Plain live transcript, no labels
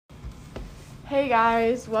Hey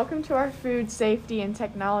guys, welcome to our Food Safety and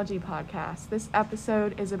Technology podcast. This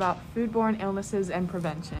episode is about foodborne illnesses and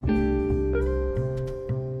prevention.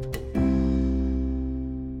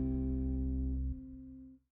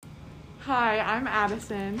 Hi, I'm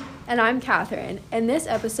Addison. And I'm Catherine. In this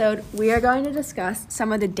episode, we are going to discuss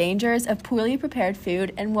some of the dangers of poorly prepared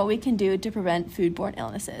food and what we can do to prevent foodborne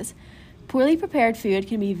illnesses. Poorly prepared food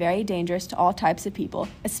can be very dangerous to all types of people,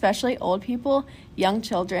 especially old people, young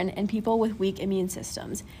children, and people with weak immune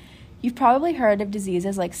systems. You've probably heard of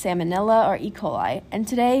diseases like Salmonella or E. coli, and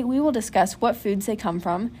today we will discuss what foods they come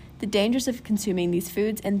from, the dangers of consuming these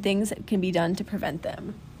foods, and things that can be done to prevent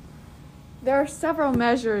them. There are several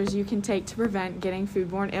measures you can take to prevent getting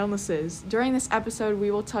foodborne illnesses. During this episode,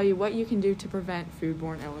 we will tell you what you can do to prevent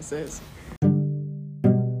foodborne illnesses.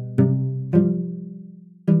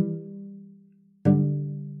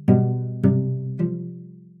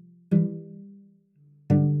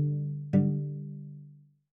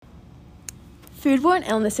 Foodborne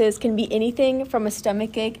illnesses can be anything from a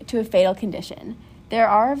stomachache to a fatal condition. There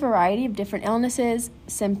are a variety of different illnesses,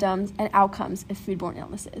 symptoms, and outcomes of foodborne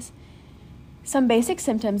illnesses. Some basic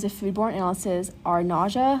symptoms of foodborne illnesses are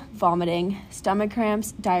nausea, vomiting, stomach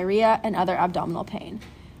cramps, diarrhea, and other abdominal pain.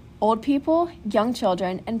 Old people, young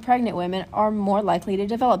children, and pregnant women are more likely to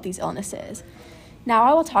develop these illnesses. Now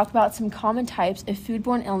I will talk about some common types of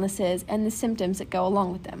foodborne illnesses and the symptoms that go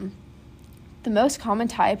along with them. The most common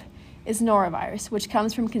type is norovirus, which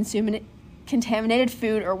comes from consuming contaminated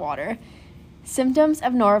food or water. Symptoms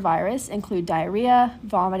of norovirus include diarrhea,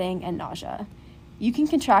 vomiting, and nausea. You can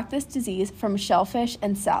contract this disease from shellfish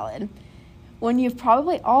and salad. One you've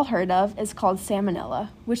probably all heard of is called Salmonella,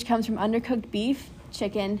 which comes from undercooked beef,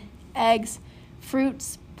 chicken, eggs,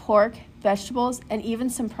 fruits, pork, vegetables, and even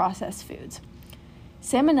some processed foods.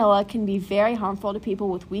 Salmonella can be very harmful to people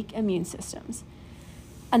with weak immune systems.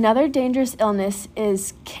 Another dangerous illness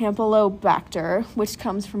is Campylobacter, which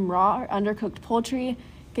comes from raw or undercooked poultry,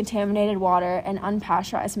 contaminated water, and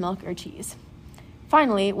unpasteurized milk or cheese.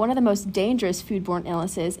 Finally, one of the most dangerous foodborne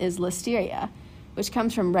illnesses is Listeria, which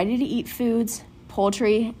comes from ready-to-eat foods,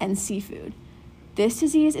 poultry, and seafood. This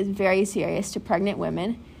disease is very serious to pregnant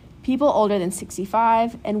women, people older than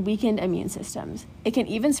 65, and weakened immune systems. It can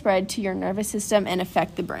even spread to your nervous system and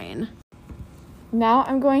affect the brain. Now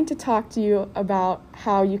I'm going to talk to you about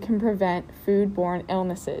how you can prevent foodborne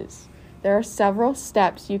illnesses. There are several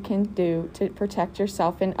steps you can do to protect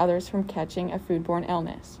yourself and others from catching a foodborne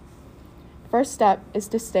illness. First step is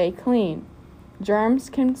to stay clean. Germs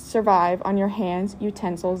can survive on your hands,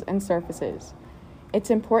 utensils, and surfaces. It's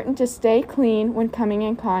important to stay clean when coming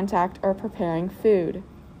in contact or preparing food.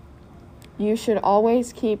 You should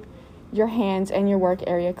always keep your hands and your work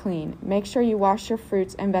area clean. Make sure you wash your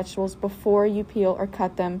fruits and vegetables before you peel or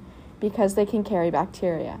cut them because they can carry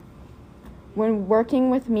bacteria. When working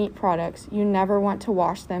with meat products, you never want to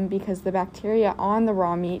wash them because the bacteria on the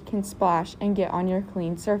raw meat can splash and get on your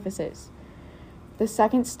clean surfaces. The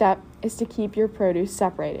second step is to keep your produce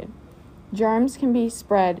separated. Germs can be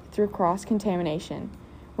spread through cross-contamination.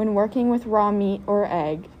 When working with raw meat or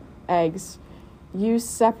eggs, use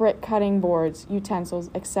separate cutting boards, utensils,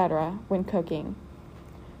 etc. when cooking.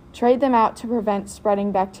 Trade them out to prevent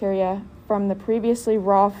spreading bacteria from the previously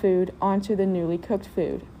raw food onto the newly cooked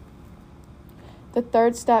food. The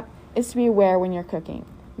third step is to be aware when you're cooking.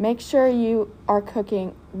 Make sure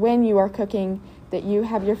when you are cooking that you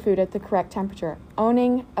have your food at the correct temperature.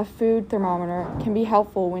 Owning a food thermometer can be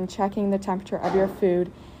helpful when checking the temperature of your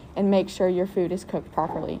food and make sure your food is cooked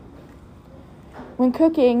properly. When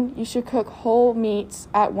cooking, you should cook whole meats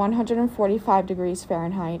at 145 degrees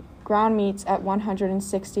Fahrenheit, ground meats at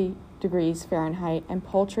 160 degrees Fahrenheit, and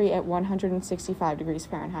poultry at 165 degrees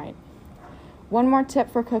Fahrenheit. One more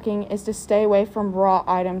tip for cooking is to stay away from raw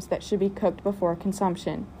items that should be cooked before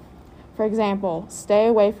consumption. For example, stay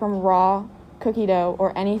away from raw cookie dough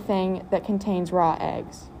or anything that contains raw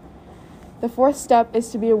eggs. The fourth step is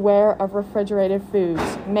to be aware of refrigerated foods.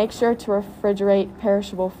 Make sure to refrigerate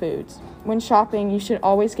perishable foods. When shopping, you should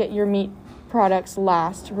always get your meat products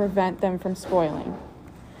last to prevent them from spoiling.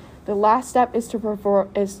 The last step is to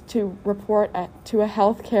report to a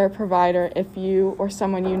healthcare provider if you or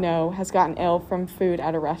someone you know has gotten ill from food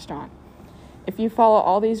at a restaurant. If you follow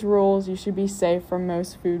all these rules, you should be safe from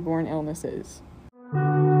most foodborne illnesses.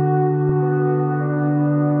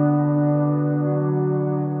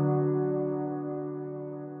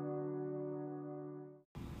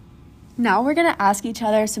 Now we're going to ask each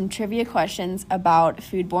other some trivia questions about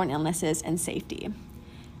foodborne illnesses and safety.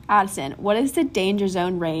 Addison, what is the danger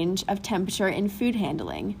zone range of temperature in food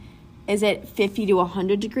handling? Is it 50 to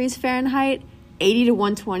 100 degrees Fahrenheit, 80 to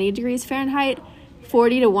 120 degrees Fahrenheit,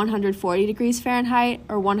 40 to 140 degrees Fahrenheit,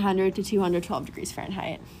 or 100 to 212 degrees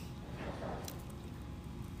Fahrenheit?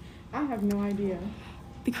 I have no idea.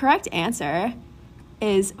 The correct answer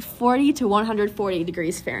is 40 to 140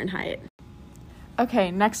 degrees Fahrenheit.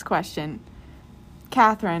 Okay, next question.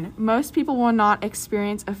 Catherine, most people will not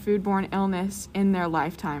experience a foodborne illness in their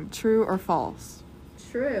lifetime. True or false?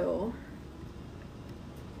 True.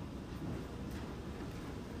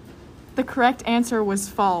 The correct answer was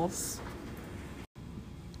false.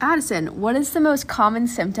 Addison, what is the most common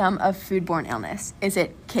symptom of foodborne illness? Is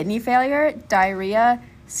it kidney failure, diarrhea,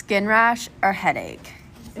 skin rash, or headache?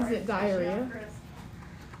 Is it diarrhea?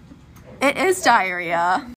 It is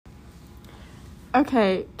diarrhea.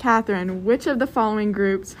 Okay, Catherine, which of the following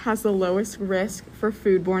groups has the lowest risk for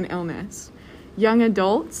foodborne illness? Young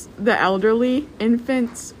adults, the elderly,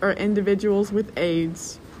 infants, or individuals with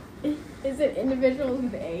AIDS? Is it individuals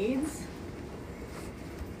with AIDS?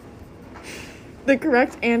 The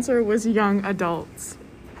correct answer was young adults.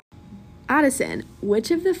 Addison,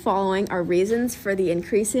 which of the following are reasons for the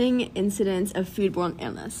increasing incidence of foodborne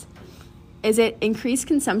illness? Is it increased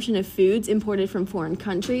consumption of foods imported from foreign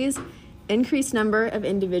countries, increased number of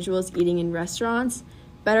individuals eating in restaurants,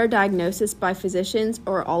 better diagnosis by physicians,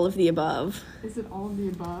 or all of the above? Is it all of the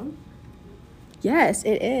above? Yes,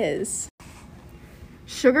 it is.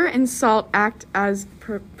 Sugar and salt act as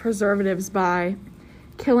preservatives by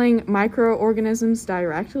killing microorganisms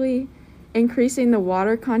directly, increasing the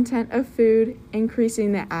water content of food,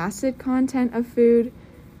 increasing the acid content of food,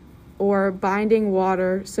 or binding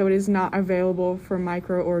water so it is not available for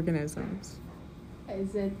microorganisms.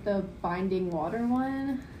 Is it the binding water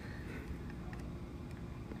one?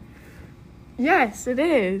 Yes, it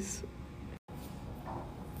is.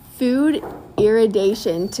 Food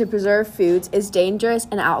irradiation to preserve foods is dangerous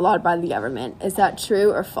and outlawed by the government. Is that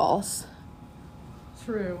true or false?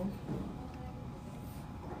 True.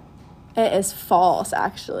 It is false,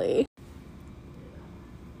 actually.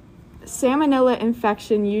 Salmonella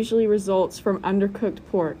infection usually results from undercooked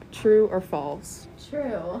pork. True or false?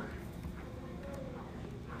 True.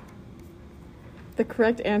 The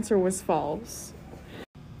correct answer was false.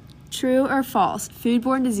 True or false?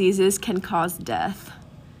 Foodborne diseases can cause death.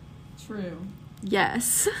 True.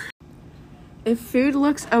 Yes. If food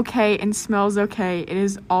looks okay and smells okay, it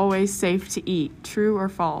is always safe to eat. True or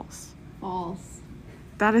false? False.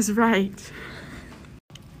 That is right.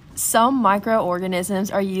 Some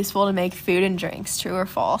microorganisms are useful to make food and drinks. True or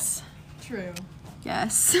false? True.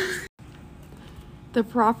 Yes. The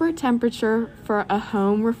proper temperature for a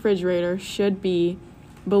home refrigerator should be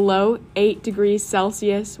below 8 degrees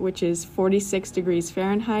Celsius, which is 46 degrees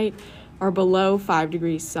Fahrenheit, or below 5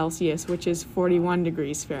 degrees Celsius, which is 41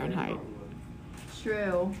 degrees Fahrenheit.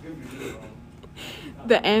 True.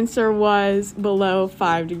 The answer was below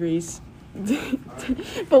 5 degrees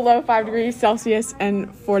below 5 degrees Celsius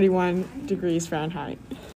and 41 degrees Fahrenheit.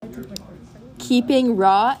 Keeping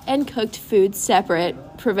raw and cooked foods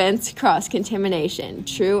separate prevents cross-contamination.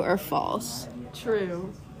 True or false?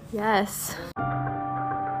 True. Yes.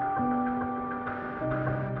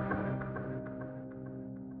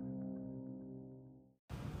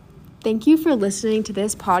 Thank you for listening to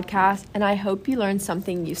this podcast, and I hope you learned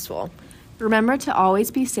something useful. Remember to always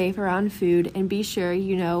be safe around food and be sure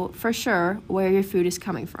you know for sure where your food is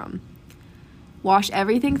coming from. Wash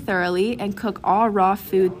everything thoroughly and cook all raw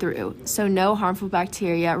food through so no harmful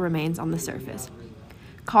bacteria remains on the surface.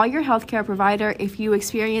 Call your healthcare provider if you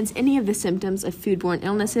experience any of the symptoms of foodborne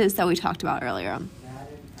illnesses that we talked about earlier.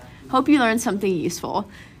 Hope you learned something useful.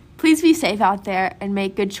 Please be safe out there and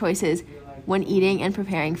make good choices when eating and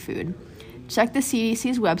preparing food. Check the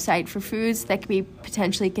CDC's website for foods that can be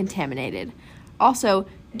potentially contaminated. Also,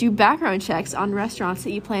 do background checks on restaurants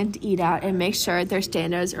that you plan to eat at and make sure their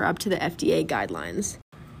standards are up to the FDA guidelines.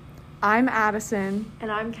 I'm Addison.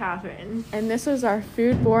 And I'm Catherine. And this is our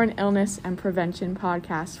Foodborne Illness and Prevention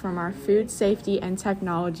podcast from our Food Safety and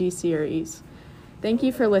Technology series. Thank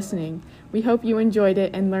you for listening. We hope you enjoyed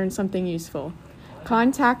it and learned something useful.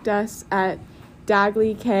 Contact us at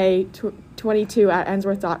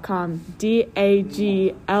dagleyk22@ensworth.com,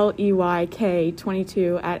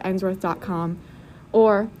 dagleyk22@ensworth.com,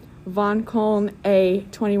 or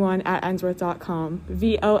voncolna21@ensworth.com,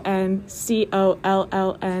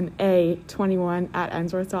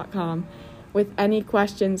 voncollna21@ensworth.com, with any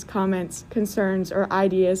questions, comments, concerns, or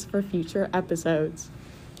ideas for future episodes.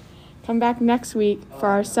 Come back next week for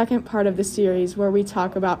our second part of the series where we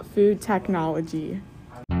talk about food technology.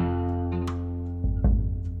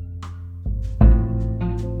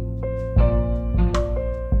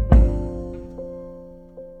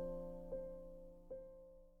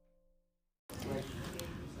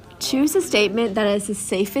 Choose a statement that is the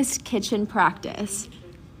safest kitchen practice.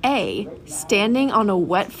 A. Standing on a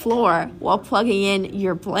wet floor while plugging in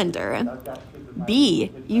your blender.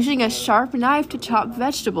 B. Using a sharp knife to chop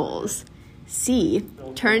vegetables. C.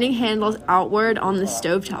 Turning handles outward on the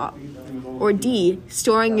stovetop. Or D.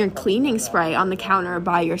 Storing your cleaning spray on the counter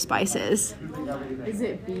by your spices. Is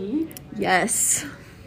it B? Yes.